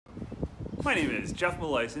My name is Jeff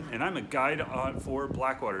Milisen, and I'm a guide for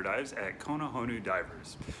Blackwater dives at Kona Honu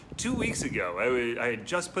Divers. 2 weeks ago, I had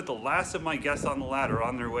just put the last of my guests on the ladder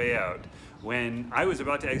on their way out when I was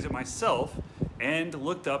about to exit myself and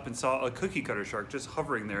looked up and saw a cookie cutter shark just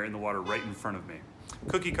hovering there in the water right in front of me.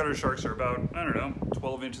 Cookie cutter sharks are about, I don't know,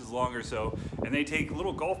 12 inches long or so, and they take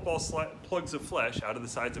little golf ball plugs of flesh out of the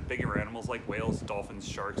sides of bigger animals like whales, dolphins,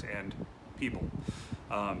 sharks, and people.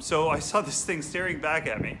 So I saw this thing staring back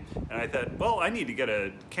at me, and I thought, well, I need to get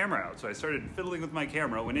a camera out. So I started fiddling with my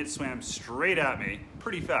camera when it swam straight at me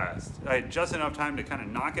pretty fast. I had just enough time to kind of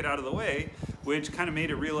knock it out of the way, which kind of made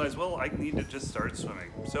it realize, well, I need to just start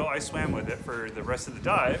swimming. So I swam with it for the rest of the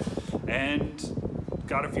dive and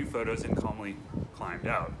got a few photos and calmly climbed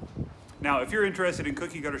out. Now, if you're interested in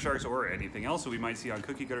cookie cutter sharks or anything else that we might see on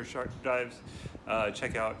cookie cutter shark dives,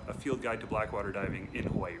 check out A Field Guide to Blackwater Diving in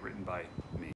Hawaii, written by